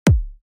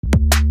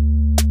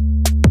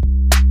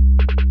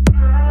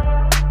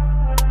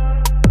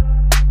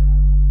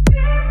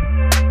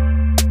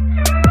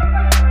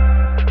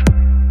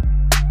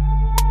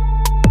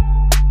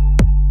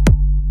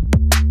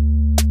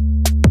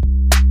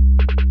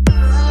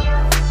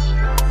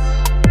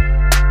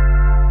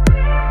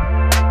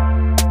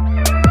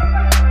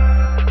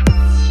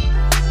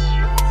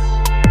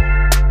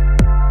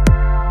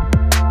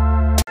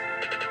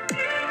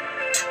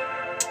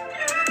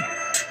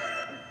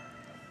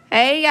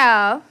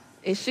y'all.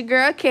 It's your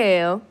girl,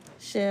 Kel.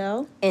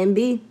 Shell. And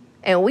B.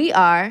 And we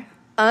are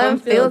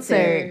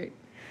Unfiltered.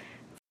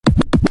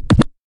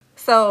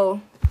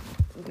 So,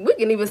 we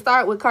can even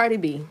start with Cardi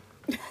B.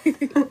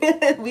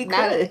 We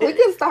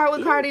can start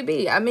with Cardi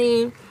B. I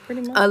mean,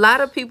 Pretty much. a lot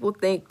of people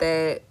think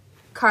that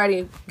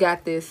Cardi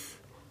got this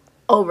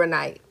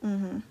overnight.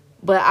 Mm-hmm.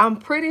 But I'm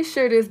pretty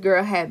sure this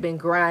girl had been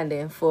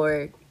grinding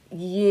for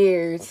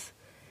years,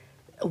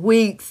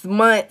 weeks,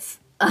 months,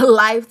 a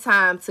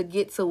lifetime to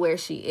get to where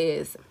she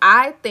is.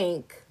 I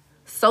think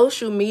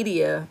social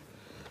media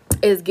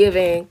is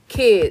giving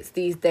kids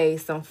these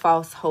days some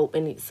false hope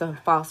and some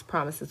false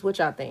promises. What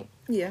y'all think?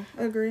 Yeah,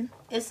 I agree.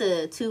 It's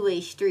a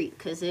two-way street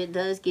because it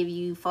does give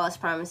you false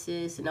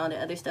promises and all the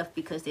other stuff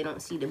because they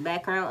don't see the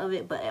background of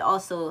it, but it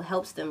also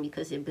helps them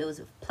because it builds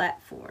a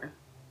platform.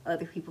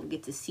 Other people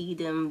get to see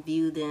them,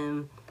 view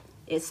them,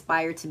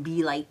 aspire to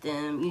be like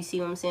them. You see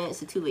what I'm saying?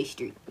 It's a two-way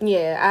street.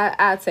 Yeah,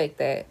 I take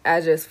that.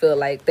 I just feel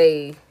like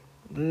they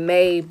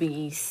may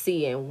be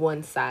seeing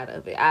one side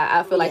of it.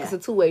 I feel like it's a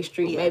two-way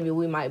street. Yeah. Maybe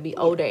we might be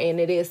older,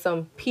 and it is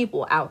some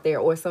people out there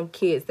or some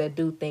kids that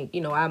do think,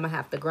 I'm going to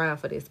have to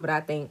grind for this. But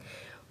I think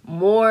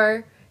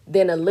more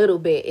than a little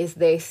bit is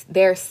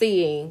they're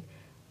seeing,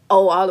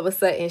 all of a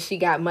sudden she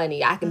got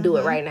money. I can do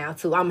it right now,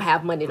 too. I'm going to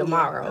have money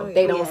tomorrow.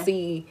 They don't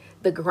see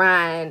the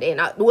grind, and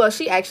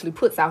she actually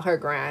puts out her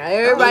grind.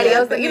 Everybody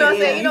else, you know what I'm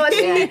saying? You know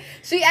what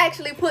she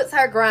actually puts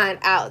her grind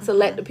out to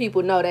let the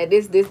people know that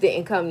this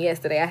didn't come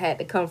yesterday. I had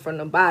to come from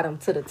the bottom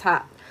to the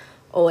top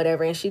or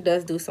whatever. And she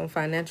does do some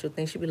financial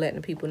things. She be letting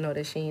the people know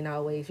that she ain't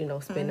always,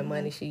 spending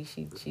money.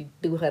 She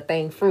do her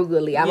thing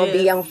frugally. I'm gonna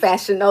be on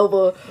Fashion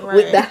Nova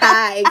with the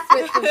high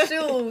expensive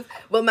shoes,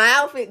 but my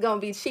outfit gonna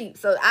be cheap.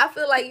 So I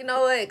feel like, you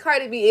know what,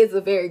 Cardi B is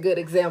a very good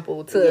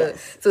example to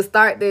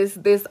start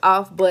this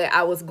off. But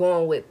I was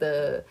going with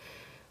the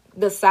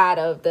side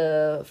of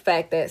the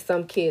fact that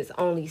some kids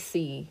only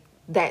see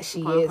that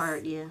she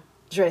is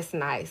dressed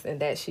nice and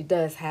that she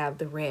does have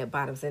the red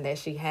bottoms and that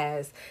she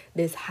has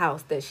this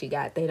house that she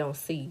got. They don't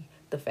see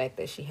the fact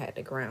that she had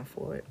to grind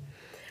for it.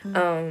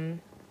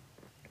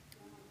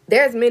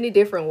 There's many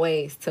different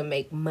ways to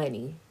make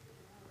money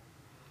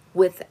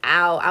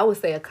without, I would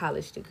say, a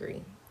college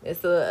degree.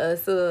 It's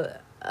a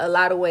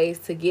lot of ways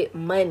to get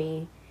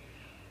money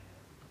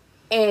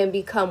and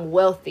become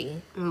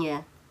wealthy.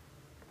 Yeah.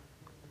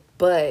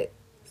 But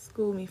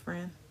School me,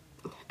 friend.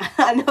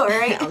 I know,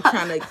 right? I'm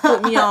trying to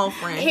put me on,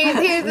 friend. Here's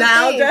the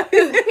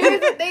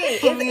thing.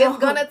 It's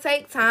gonna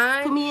take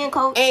time. Put me in,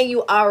 coach. And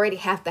you already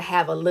have to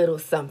have a little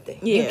something.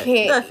 Yeah, you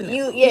can't. definitely.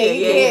 You can't.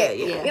 Yeah.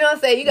 You know what I'm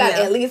saying? You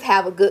gotta at least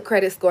have a good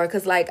credit score.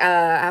 Cause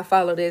I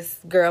follow this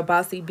girl,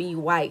 Bossy B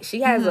White.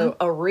 She has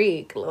a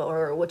rig,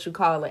 or what you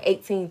call an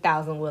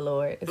 18,000 wheeler.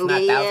 Or it's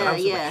not thousand.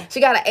 I'm sure. She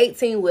got an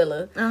 18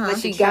 wheeler. But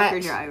she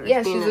got driver.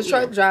 Yeah, she's a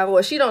truck driver.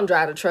 Well, she don't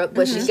drive the truck,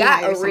 but she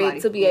got a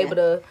rig to be able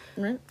to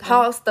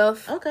haul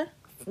stuff. Okay.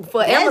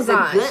 For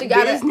Amazon. She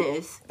got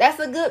business. That's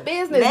a good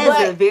business.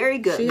 That's a very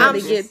good She business. had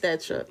to get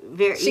that truck.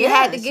 She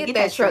had to get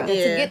that truck. And to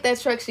get that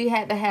truck, she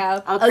had to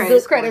have a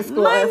good credit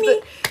score. Money.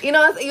 You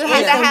know, you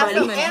had to have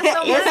some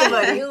some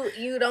money.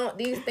 You don't.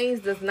 These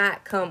things does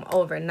not come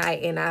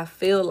overnight, and I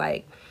feel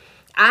like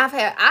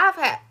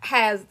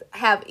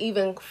have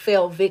even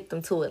fell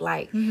victim to it.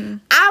 Like,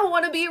 I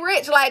want to be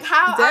rich. Like,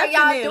 how are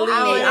y'all doing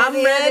this? I'm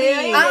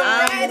ready.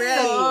 I'm ready.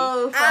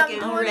 So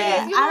fucking I'm doing ready.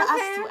 this. You know what I'm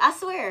saying? I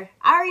swear.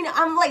 I already know.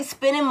 I'm like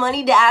spending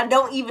money that I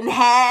don't even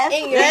have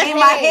In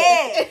my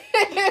head.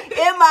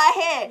 In my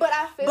head. But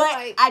I feel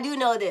like I do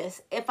know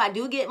this. If I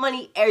do get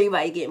money,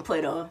 everybody getting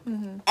put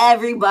on.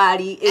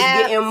 Everybody is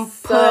getting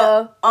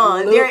put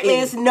on. There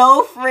is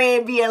no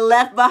friend being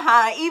left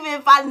behind. Even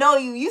if I know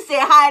you, you say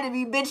hi to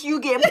me, bitch,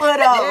 you get put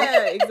on.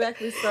 Yeah,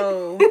 exactly.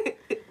 So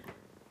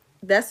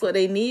that's what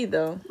they need,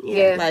 though.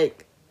 Yeah.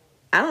 Like,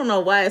 I don't know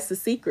why it's a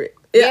secret.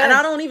 Yeah. And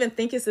I don't even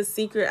think it's a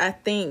secret. I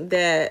think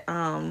that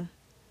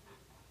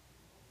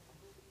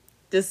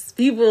just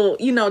people,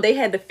 they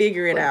had to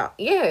figure it out.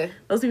 Yeah.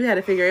 Those people had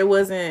to figure it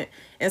wasn't.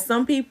 And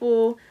some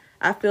people,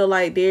 I feel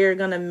like they're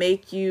going to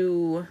make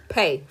you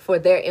pay for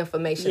their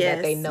information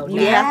that they know. You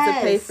have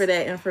to pay for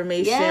that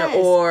information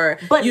or,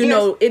 but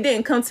it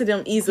didn't come to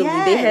them easily.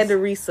 They had to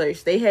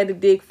research. They had to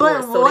dig for it.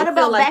 But So what they about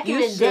feel like back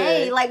in the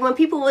day, like when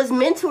people was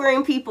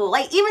mentoring people?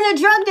 Like even the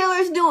drug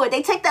dealers do it.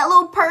 They take that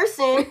little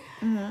person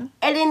and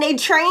then they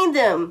train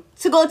them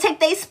to go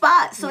take their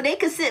spot so they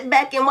could sit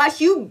back and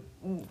watch you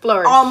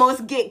flourish.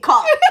 Almost get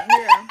caught.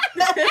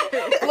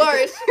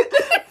 Flourish,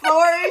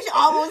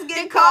 almost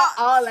get caught.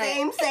 All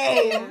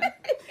Same.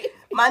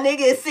 My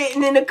nigga is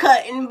sitting in the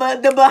cut in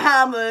the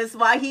Bahamas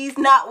while he's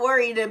not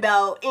worried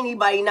about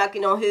anybody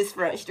knocking on his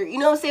front street. You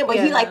know what I'm saying? But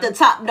he like the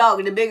top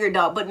dog, the bigger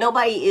dog. But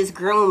nobody is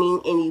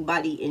grooming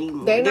anybody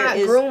anymore. They're not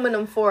grooming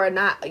them for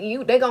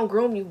they gonna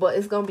groom you, but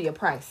it's gonna be a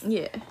price.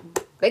 Yeah.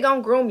 They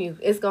gonna groom you.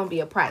 It's gonna be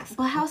a price.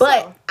 But how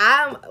But so?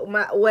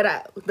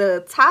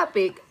 the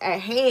topic at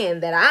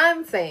hand that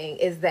I'm saying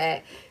is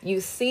that you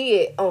see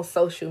it on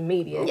social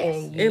media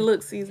and It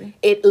looks easy.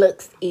 it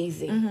looks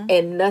easy,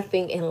 and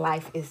nothing in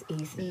life is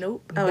easy.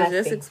 Nope. I was just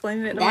Nothing.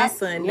 explaining it to my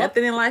son. Yep.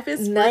 Nothing in life is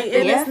free, Nothing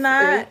and is it's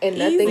not free, and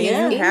nothing easy. is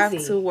You easy.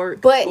 have to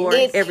work But for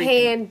it everything.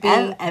 can be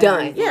Everything.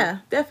 done. Yeah,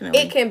 definitely.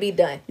 It can be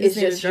done. You It's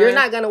just need just to you're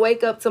drive. not gonna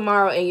wake up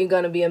tomorrow and you're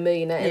gonna be a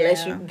millionaire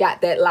unless Yeah. you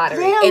got that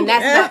lottery, Damn. and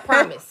that's not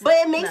promised. But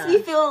it makes me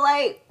feel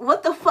like,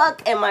 what the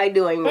fuck am I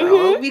doing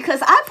wrong?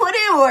 Because I put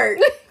in work.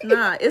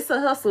 Nah, it's a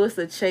hustle. It's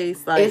a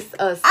chase. Like It's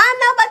a I'm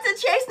not about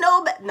to chase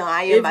no bag. No,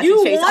 I am if about you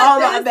to chase want all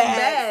my this bags.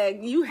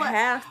 bag, you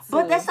have to.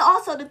 But that's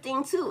also the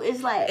thing too.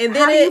 Is like, And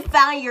then how do you it-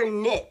 find your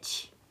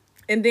niche?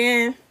 And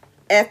then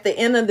at the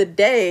end of the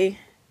day,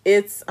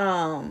 it's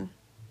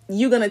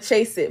you're gonna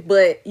chase it,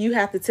 but you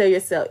have to tell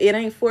yourself it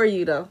ain't for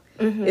you though.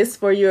 It's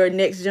for your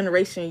next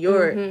generation,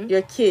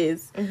 your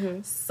kids.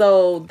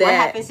 So that What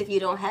happens if you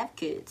don't have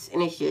kids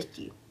and it's just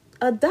you?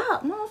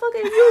 adopt,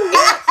 motherfucker. You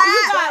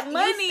got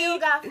money. You still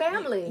got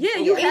family. Yeah,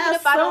 you even have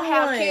if I don't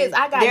have someone. kids,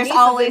 I got There's nieces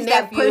always and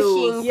that nephews.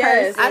 pushing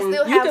Yes. person. I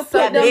still You have can put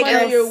some them bigger-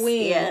 under your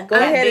wing. Yeah. Go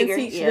Yeah. ahead Bigger,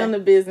 and teach yeah. them the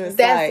business.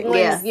 That's like, when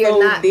Yeah. you're so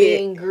not big.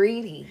 being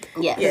greedy.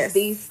 Yes. Because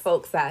these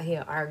folks out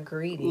here are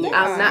greedy. Yes.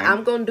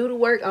 I'm gonna do the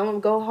work. I'm gonna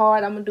go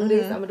hard. I'm gonna do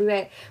this. I'm gonna do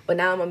that. But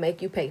now I'm gonna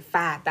make you pay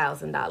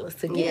 $5,000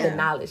 to get Yeah. the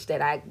knowledge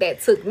that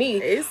took me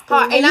It's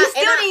hard. cool. And you I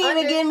still didn't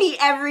even give me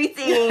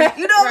everything. You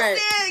know what I'm Right.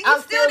 saying? You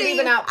I'm still didn't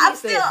leaving out I'm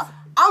pieces. still.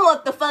 I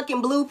want the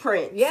fucking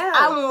blueprint. Yeah.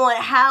 I want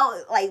how,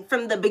 like,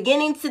 from the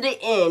beginning to the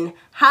end,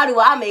 how do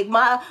I make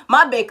my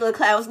bank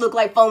accounts look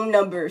like phone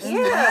numbers?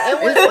 Yeah,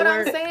 and what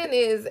I'm saying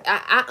is,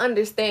 I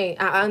understand.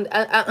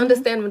 I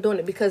understand them doing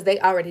it because they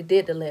already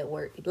did the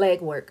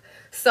leg work.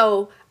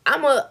 So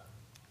I'm gonna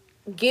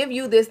give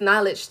you this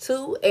knowledge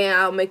too, and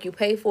I'll make you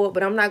pay for it.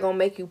 But I'm not gonna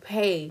make you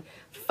pay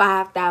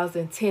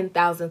 $5,000,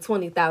 $10,000,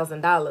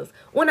 $20,000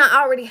 when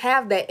I already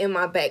have that in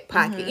my back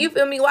pocket. You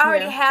feel me? Well, I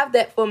already have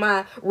that for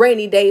my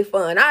rainy day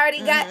fund. I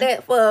already got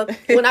that for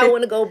when I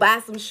want to go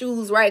buy some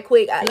shoes right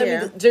quick. Let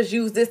me just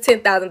use this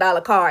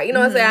 $10,000 card. You know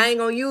what I'm saying? I ain't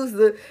gonna use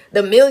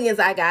the millions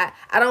I got.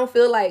 I don't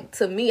feel like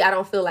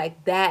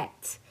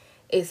that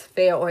is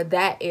fair, or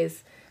that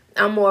is.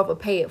 I'm more of a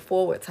pay it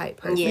forward type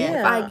person. Yeah.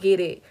 If I get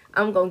it,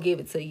 I'm gonna give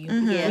it to you.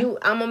 Yeah.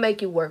 I'm gonna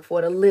make you work for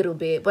it a little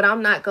bit, but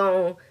I'm not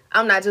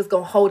just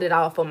gonna hold it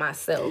all for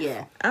myself.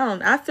 Yeah.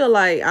 I feel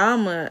like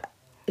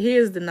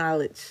here's the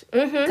knowledge,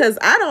 because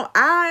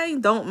I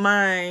don't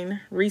mind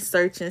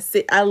researching.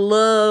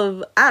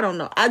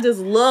 I just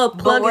love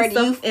But plugging where do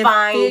you stuff and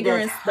find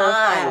figuring the stuff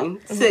time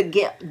out.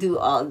 to do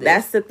all this?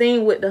 That's the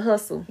thing with the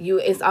hustle.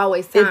 It's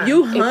always time. If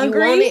you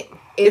hungry, want it,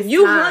 it's if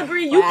you time.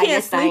 hungry, you Well, I can't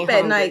guess I ain't sleep at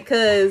hungry. night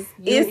because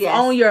it's yes,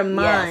 on your yes,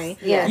 mind.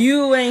 yes.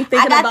 You ain't I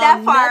thinking got about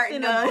that part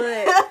nothing done.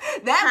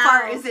 but That how-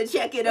 part is a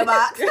check in the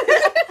box.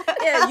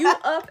 yeah, you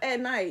up at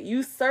night,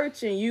 you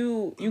searching,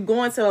 you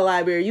going to the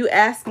library, you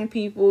asking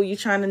people, you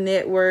trying to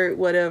network,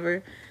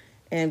 whatever.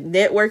 And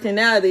networking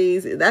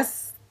nowadays,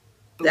 that's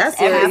That's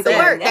where half it's the at.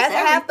 work. That's That's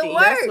half the everything.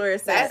 work. That's where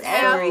it's That's at.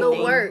 half the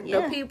Everything. work.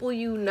 Yeah. The people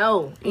you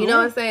know. You know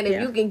what I'm saying? If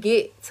Yeah. you can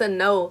get to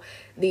know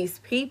these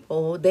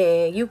people,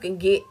 then you can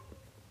get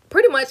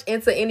pretty much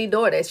into any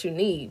door that you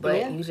need. But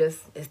Yeah.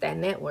 it's that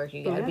network.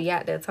 You gotta be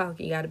out there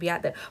talking. You gotta be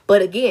out there.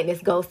 But again,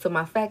 this goes to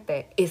my fact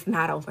that it's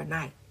not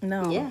overnight.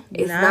 No, Yeah.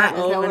 It's not not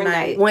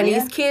overnight. When Yeah.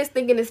 these kids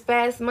thinking it's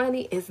fast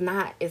money, it's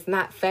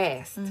not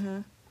fast.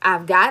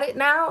 I've got it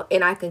now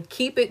and I can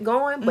keep it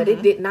going, but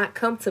it did not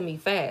come to me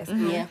fast.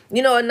 Yeah.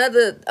 You know,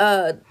 another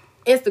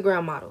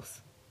Instagram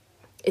models.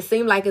 It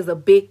seemed like it's a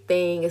big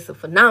thing. It's a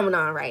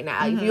phenomenon right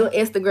now. If you're an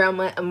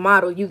Instagram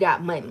model, you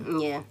got money.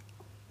 Yeah.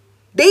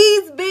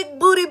 These big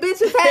booty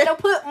bitches had to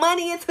put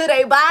money into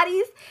their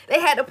bodies. They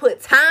had to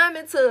put time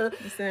into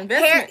It's an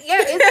investment. Yeah,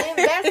 it's an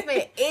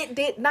investment. It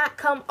did not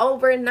come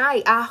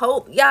overnight. I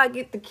hope y'all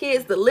get the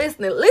kids to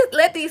listen.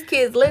 Let these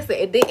kids listen.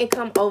 It didn't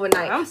come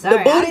overnight. I'm sorry,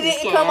 The booty I just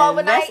didn't come can't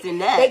overnight. invest in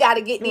that. They got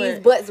to get these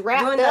Right. butts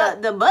wrapped Doing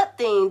up. the butt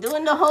thing,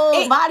 doing the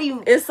whole body.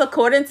 It's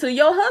according to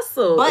your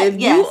hustle. But, if you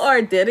yes.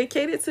 are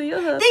dedicated to your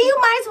hustle, Then you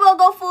might as well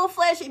go full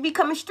fledged and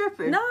become a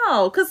stripper.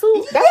 no, because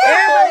who? That's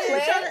everybody not is trying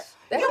full-fledged. to-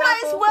 That's You not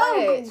might as well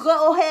full-fledged.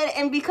 go ahead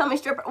and become a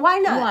stripper. Why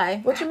not? Why?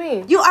 What you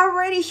mean? You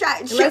already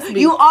shot. Let's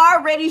be. You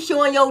already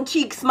showing your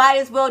cheeks. Might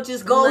as well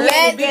just go Let's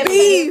ahead and get Let's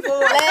paid be.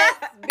 for it.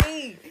 Let's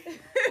be.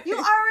 You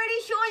already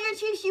showing your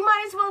cheeks. You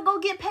might as well go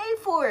get paid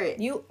for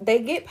it. They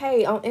get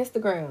paid on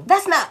Instagram.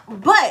 That's not.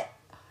 But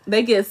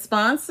They get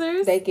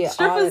sponsors. They get all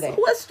strippers. of that.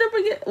 What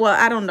stripper get? Well,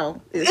 I don't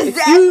know. Exactly.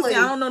 Excuse me,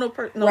 I don't know no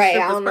Right,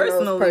 I strippers don't know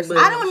those personally. personally.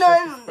 but I don't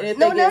know. if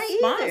No, they none get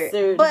either.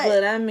 sponsored,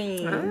 But I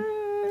mean,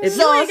 if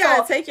so, you ain't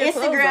gotta take your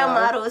clothes Instagram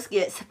off, models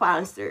get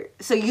sponsored.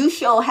 So you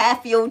show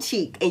half your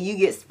cheek and you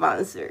get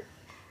sponsored.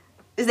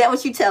 Is that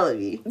what you telling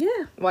me? yeah.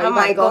 Well, I you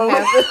might might go go-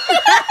 have to.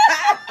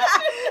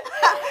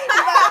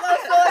 You might go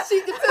show a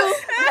cheek or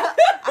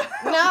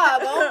two. No,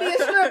 don't be a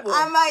stripper.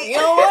 I might- You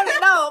don't want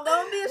it. No,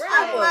 don't be a stripper.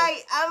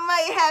 I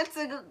might have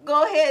to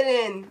go ahead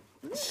and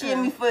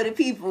shimmy for the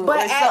people.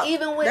 But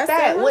even with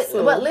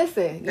but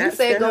listen, you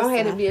said go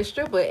ahead and be a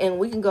stripper, and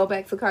we can go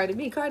back to Cardi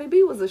B. Cardi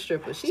B was a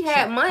stripper. She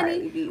had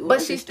money,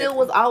 but she still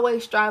was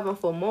always striving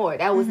for more.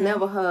 That was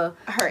never her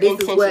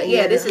intention.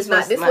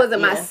 This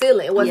wasn't my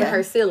ceiling. It wasn't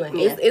her ceiling.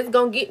 It's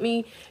gonna get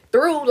me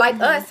through. Like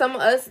some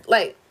of us,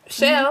 like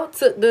Shell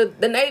took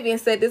the Navy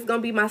and said, this is going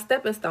to be my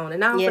stepping stone.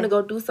 And now I'm going to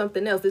go do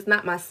something else. It's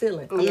not my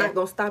ceiling. I'm not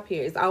going to stop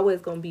here. It's always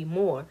going to be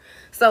more.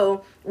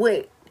 So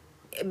with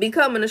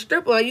becoming a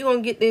stripper, you're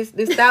going to get this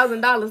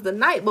 $1,000 a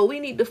night, but we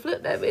need to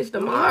flip that bitch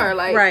tomorrow.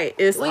 Like,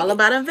 it's all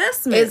about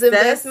investments. It's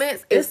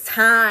investments. It's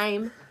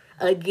time.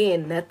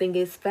 Again, nothing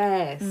is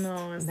fast.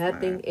 No, it's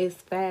nothing not. is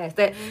fast.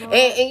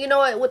 And you know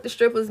what? With the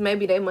strippers,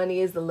 maybe their money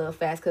is a little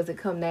fast because it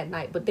come that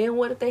night. But then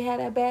what if they had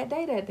a bad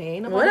day that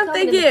day? What if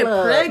they get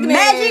pregnant?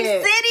 Magic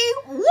City?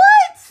 What?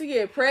 She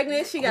get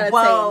pregnant. She got to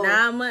take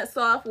 9 months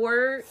off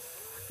work.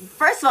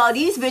 First of all,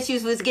 these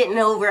bitches was getting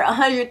over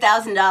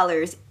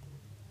 $100,000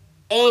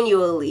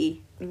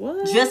 annually.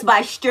 What? Just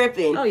by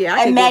stripping. Oh, yeah.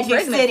 I could Magic get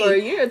pregnant City for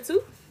a year or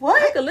two.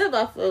 What? I could live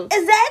off of.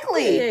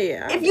 Exactly.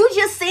 Yeah. If you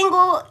just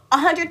single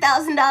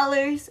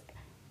 $100,000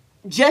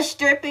 just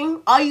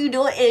stripping, all you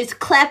doing is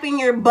clapping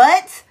your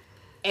butt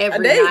every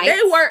night.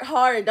 They work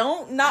hard.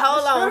 Don't knock.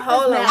 Hold on.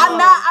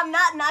 I'm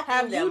not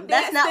knocking them.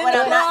 That's not what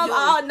I'm not doing.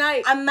 All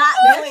night. I'm not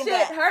doing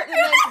that. Shit hurt the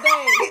next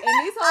day.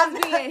 And these hoes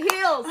be in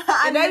heels.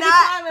 And they be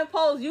climbing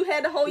poles. You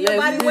had to hold your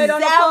body weight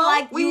on the pole.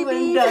 Like you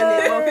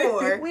done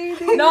it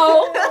before.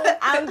 No,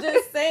 I'm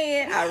just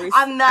saying.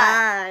 I'm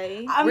not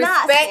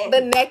respect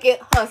the naked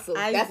hustle.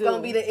 That's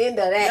gonna be the end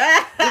of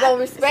that. You're gonna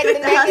respect the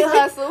naked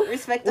hustle.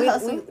 Respect the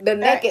hustle. The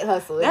naked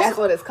hustle. That's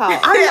what it's called.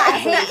 I'm not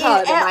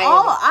hating at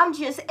all. I'm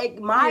just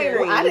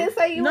admiring. I didn't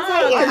say you was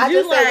hating. I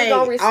just said we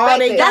gonna respect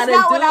all it. That's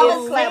not what I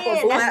was clap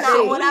saying. That's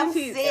not what I'm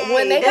saying.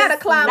 When they gotta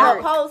climb up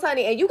poles,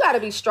 honey, and you gotta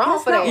be strong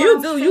for that.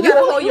 You do. You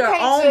gotta hold your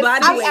own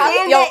body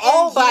weight. Your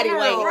own body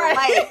weight.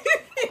 Like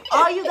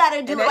all you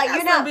gotta do, like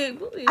you're not.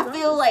 I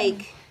feel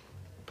like.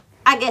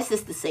 I guess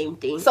it's the same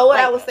thing. So what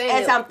I was saying,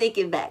 as I'm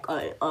thinking back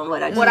on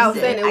what I just said, I was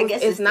saying, I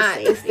guess it's not.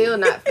 It's still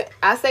not.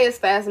 I say it's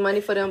fast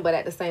money for them, but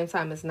at the same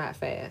time, it's not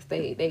fast.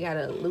 They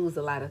gotta lose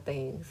a lot of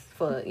things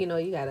for you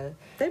gotta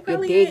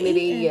your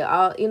dignity, your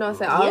all what I'm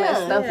saying, all that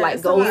stuff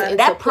like goes into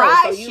that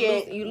pride so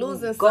shit. You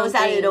losing goes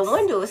out things. of the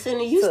window as soon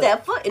as you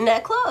step foot in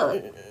that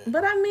club.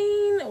 But I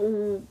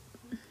mean.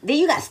 Then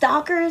you got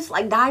stalkers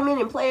like Diamond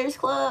and Players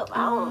Club.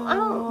 I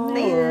don't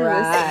think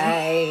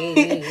right.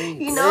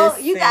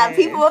 You got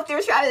people up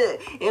there trying to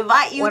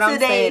invite you to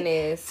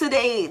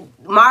their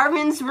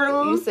Marvin's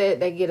room. You said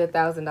they get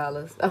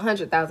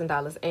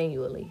 $100,000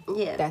 annually.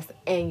 Yeah, that's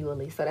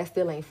annually, so that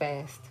still ain't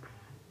fast.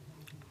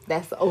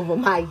 That's over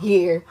my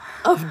year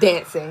of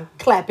dancing,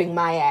 clapping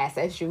my ass,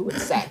 as you would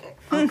say.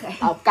 Okay.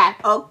 It's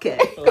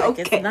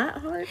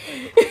not hard.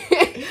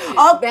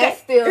 That's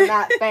still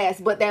not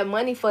fast. But that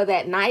money for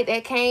that night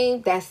that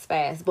came, that's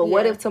fast. But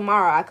what if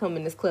tomorrow I come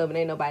in this club and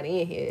ain't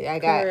nobody in here? I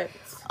got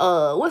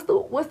what's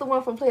the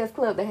one from Players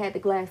Club that had the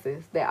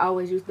glasses that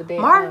always used to dance?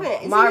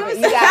 Marvin. Marvin.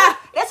 You got,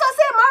 that's what I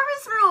said.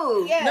 Marvin's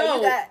room. Yeah. No.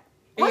 You got.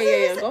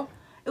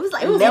 It was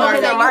like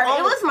Melvin or Marvin.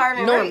 It was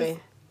Marvin.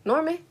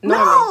 Norman?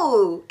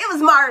 No, it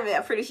was Marvin.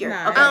 I'm pretty sure.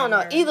 Nah, okay. I don't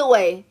know. Either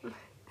way,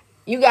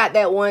 you got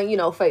that one,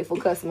 faithful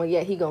customer.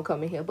 Yeah, he gonna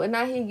come in here, but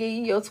now he give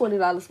you your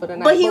 $20 for the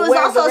night. But he was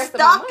also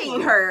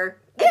stalking her.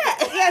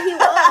 Yeah, he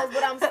was.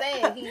 But I'm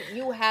saying,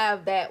 you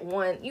have that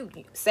one. You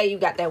say you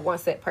got that one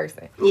set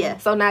person. Yeah.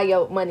 So now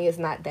your money is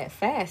not that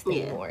fast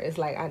anymore. It's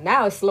like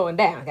now it's slowing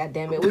down. God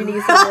damn it, we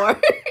need some more.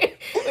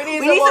 we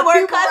need some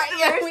more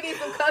customers. Right? We need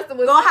some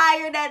customers. Go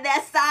hire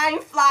that sign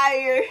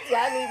flyer.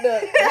 Yeah, I need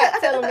to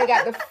tell them they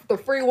got the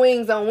free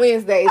wings on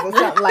Wednesdays or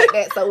something like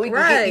that, so we can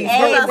get these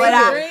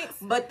drinks.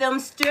 But them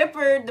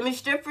stripper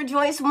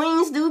joints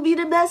wings do be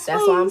the best.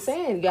 That's what I'm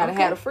saying. You gotta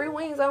have the free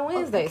wings on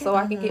Wednesday so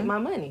I can get my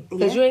money.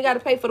 Because you ain't gotta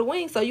pay for the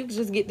wings, so you can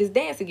just get this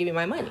dance and give me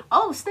my money.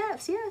 Oh,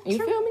 snaps, yeah. You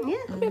feel me?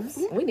 Yeah.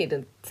 We need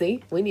to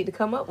see. We need to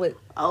come up with.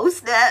 Oh,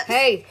 snaps.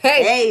 Hey.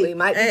 We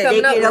might be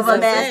coming up with a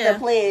master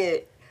plan.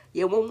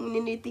 You want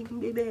anything,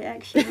 baby?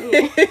 Action.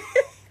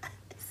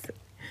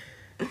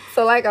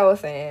 So, like I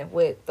was saying,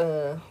 with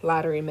the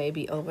lottery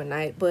maybe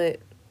overnight, but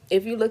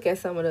if you look at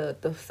some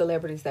of the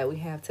celebrities that we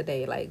have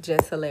today, like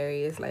Just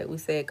Hilarious, like we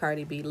said,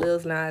 Cardi B, Lil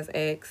Nas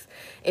X,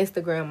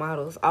 Instagram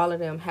models, all of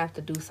them have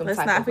to do some type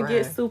of grind. Let's not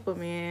forget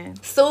Superman.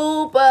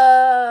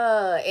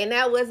 And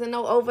that wasn't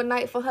no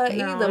overnight for her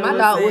either. My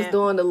dog was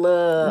doing the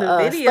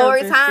little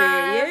story times.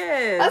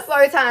 Yes. Her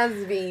story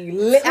times be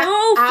lit.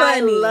 So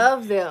funny. I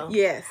love them.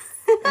 Yes.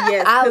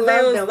 Yes, I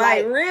love them.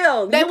 Like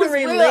real. They was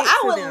real.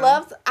 I would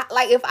love to,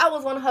 like if I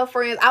was one of her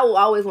friends, I would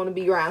always want to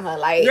be around her.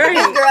 Like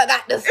this girl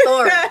got the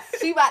story.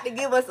 She about to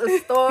give us a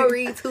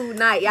story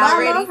tonight. Y'all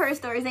ready? I love her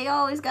stories. They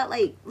always got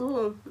like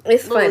little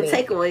funny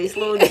takeaways,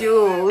 little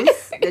jewels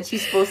that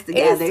she's supposed to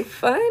gather. It's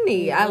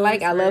funny. I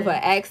love her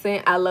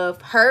accent. I love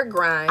her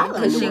grind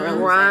because she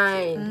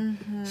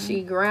grind.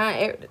 She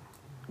grind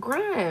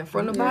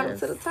from the bottom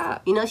to the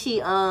top. You know,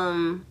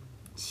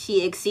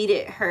 she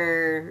exceeded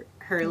her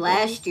her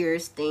last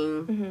year's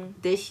thing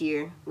this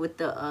year with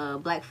the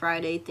Black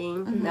Friday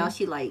thing. Now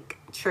she like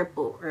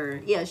tripled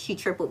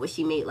what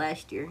she made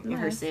last year in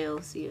her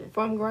sales. Yeah,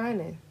 from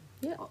grinding.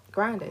 Yeah,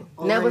 grinding,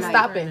 Overnight never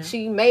stopping. grinding.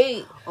 She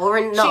made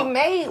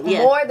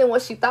more than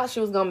what she thought she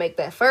was gonna make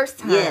that first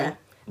time. Yeah.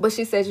 But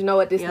she said, you know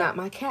what, this is not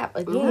my cap.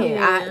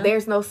 Again,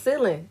 there's no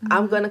ceiling.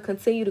 I'm going to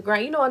continue to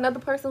grind. You know another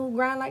person who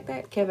grind like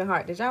that? Kevin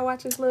Hart. Did y'all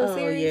watch his little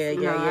series?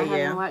 I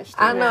haven't watched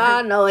it.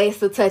 I know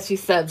it's a touchy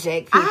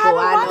subject, people.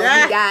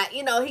 I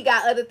know he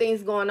got other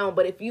things going on.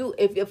 But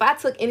if I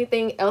took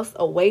anything else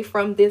away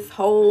from this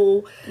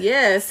whole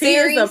series, he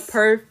is a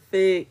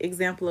perfect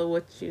example of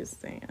what you're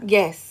saying.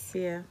 Yes.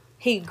 Yeah.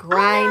 He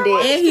grinded.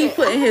 And he's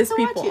putting his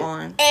people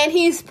on. And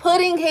he's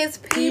putting his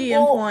people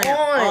on.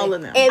 All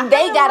of them. And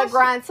they got to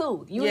grind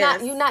too. You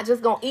not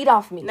just going to eat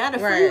off me. Not a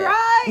free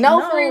ride.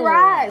 No free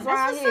rides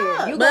right here.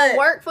 Up. You going to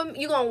work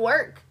you going to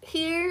work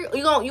here.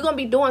 You going to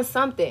be doing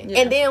something. Yeah.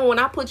 And then when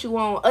I put you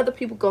on, other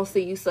people going to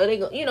see you. So they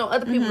go,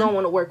 other people going to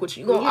want to work with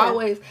you. You're going to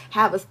always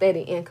have a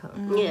steady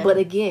income. Yeah. But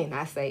again,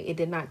 I say it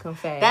did not come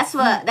fast. That's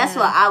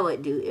what I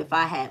would do if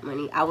I had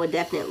money. I would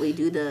definitely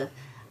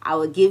I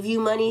would give you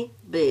money,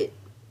 but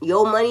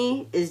your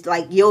money is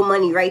like your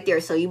money right there.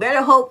 So you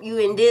better hope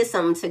you did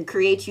something to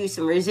create you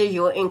some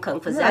residual income.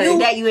 Because after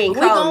that, you ain't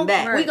coming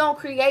back. We're going to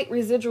create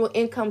residual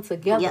income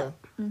together.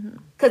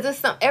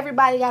 Because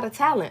everybody got a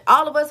talent.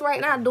 All of us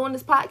right now doing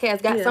this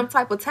podcast got some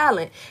type of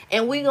talent.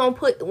 And we going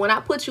to when I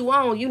put you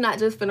on, you're not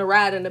just finna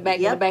ride in the back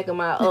of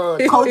my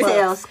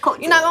coattails.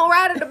 You're not going to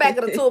ride in the back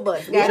of the tour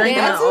bus. Drinking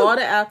all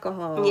the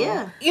alcohol.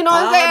 Yeah. You know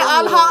what I'm saying?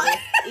 All the hard.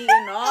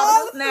 Eating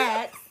all the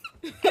snacks.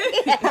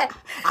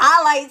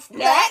 I like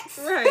snacks.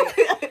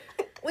 Right.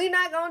 We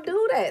not gonna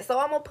do that. So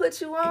I'm gonna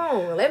put you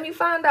on. Let me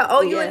find out.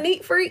 Oh, you a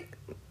neat freak?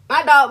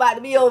 My dog about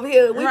to be over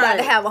here. We about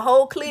to have a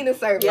whole cleaning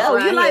service. Oh,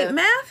 you like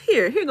math?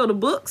 Here go the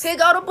books. Here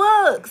go the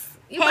books.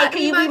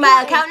 Can you be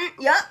my accountant?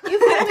 Yep. You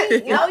feel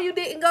me? No, you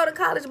didn't go to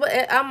college, but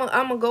I'm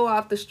gonna go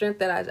off the strength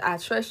that I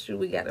trust you.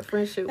 We got a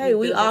friendship. Hey,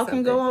 we all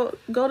can go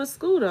to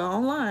school though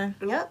online.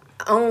 Yep.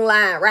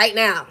 Online right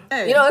now.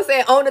 Hey. You know what I'm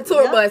saying? On the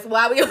tour bus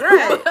while we on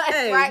the bus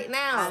right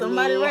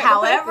now.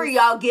 However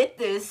y'all get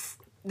this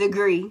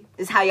degree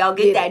is how y'all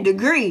get that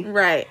degree.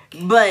 Right.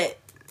 But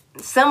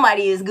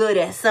somebody is good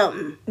at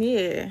something.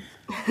 Yeah.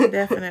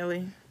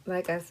 Definitely.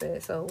 Like I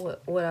said, so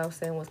what I was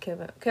saying was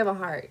Kevin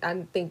Hart.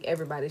 I think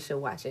everybody should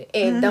watch it,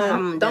 and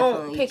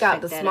don't pick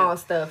out the small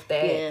stuff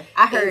that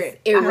I heard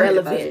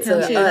irrelevant to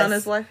us. On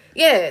his wife?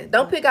 Yeah,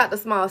 don't pick out the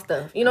small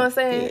stuff. You know what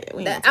I'm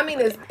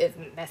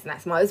saying? That's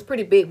not small. It's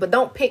pretty big, but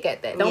don't pick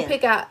at that. Don't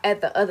pick out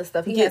at the other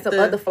stuff. He has some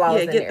other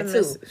flaws in there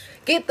too.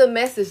 Get the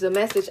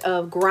message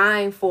of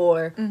grind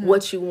for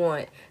what you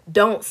want.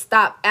 Don't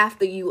stop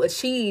after you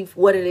achieve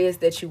what it is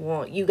that you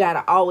want. You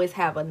gotta always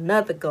have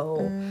another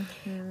goal.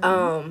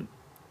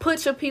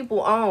 Put your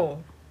people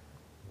on,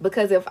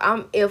 because if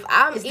I'm is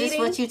eating, this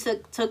what you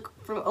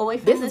took from away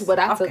from this? This is what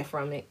I took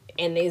from it,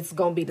 and it's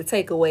gonna be the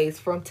takeaways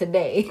from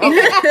today.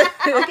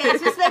 Okay,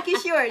 just making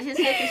sure.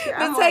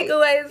 The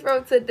takeaways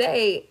from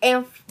today,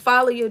 and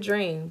follow your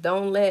dream.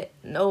 Don't let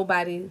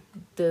nobody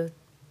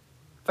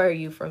defer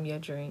you from your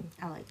dream.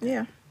 I like that.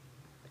 Yeah.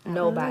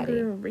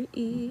 Nobody,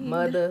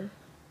 mother,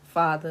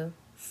 father,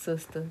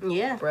 sister,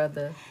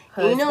 brother,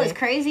 husband. You know it's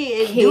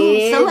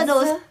crazy. Some of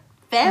those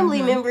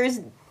family members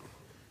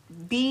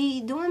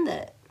be doing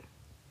that.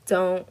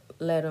 Don't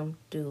let them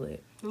do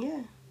it.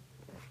 Yeah,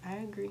 I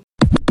agree.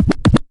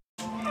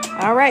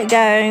 All right,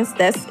 guys,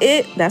 that's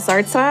it. That's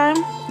our time.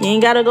 You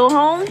ain't gotta go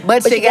home,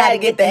 but you gotta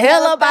get the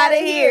hell up out of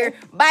here.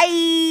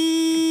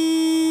 Bye.